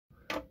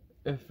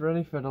If for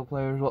any fiddle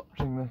players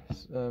watching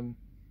this,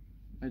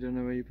 I don't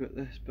know where you put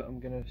this, but I'm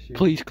gonna assume.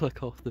 Please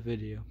click off the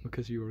video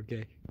because you are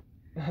gay.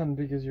 And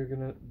because you're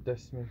gonna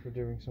diss me for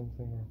doing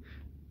something wrong.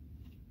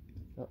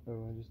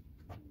 Uh-oh, I just...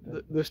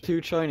 Those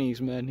two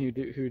Chinese men who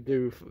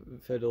do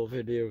fiddle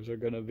videos are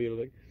gonna be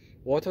like,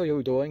 "What are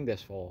you doing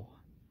this for?"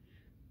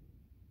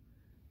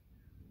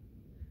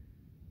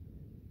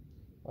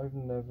 I've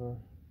never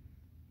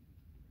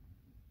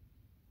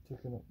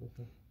taken up the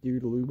fiddle.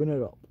 You lubing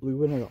it up,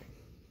 lubing it up.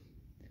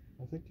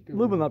 I think you could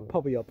Lubing that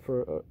puppy up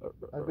for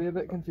I'd be a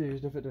bit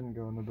confused if it didn't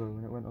go on the bow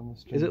and it went on the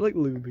string. Is it like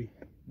luby?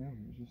 No, it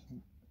was just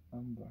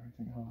amber, I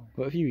think hard.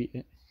 What if you eat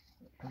it?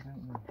 I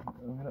don't know.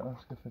 I'm gonna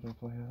ask a fiddle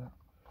player that.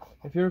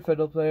 If you're a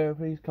fiddle player,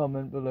 please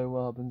comment below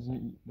what happens when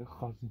you eat the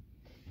chuzzy.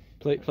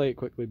 Play it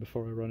quickly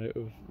before I run out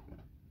of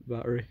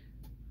battery.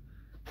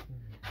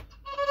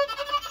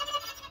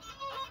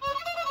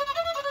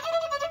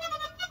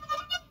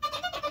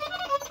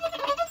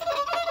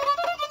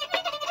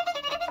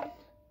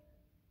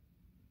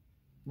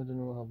 I don't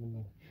know what happened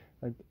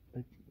there.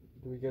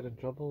 Do we get in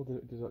trouble?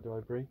 Do I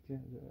break it?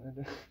 I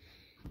don't...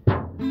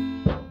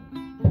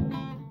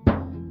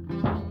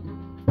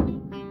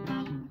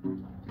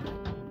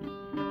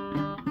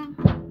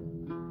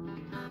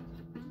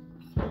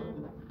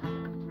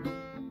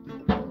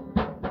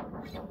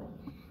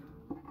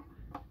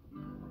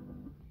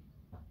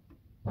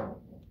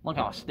 Look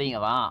at the state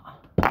of that.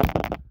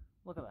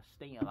 Look at the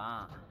state of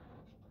that.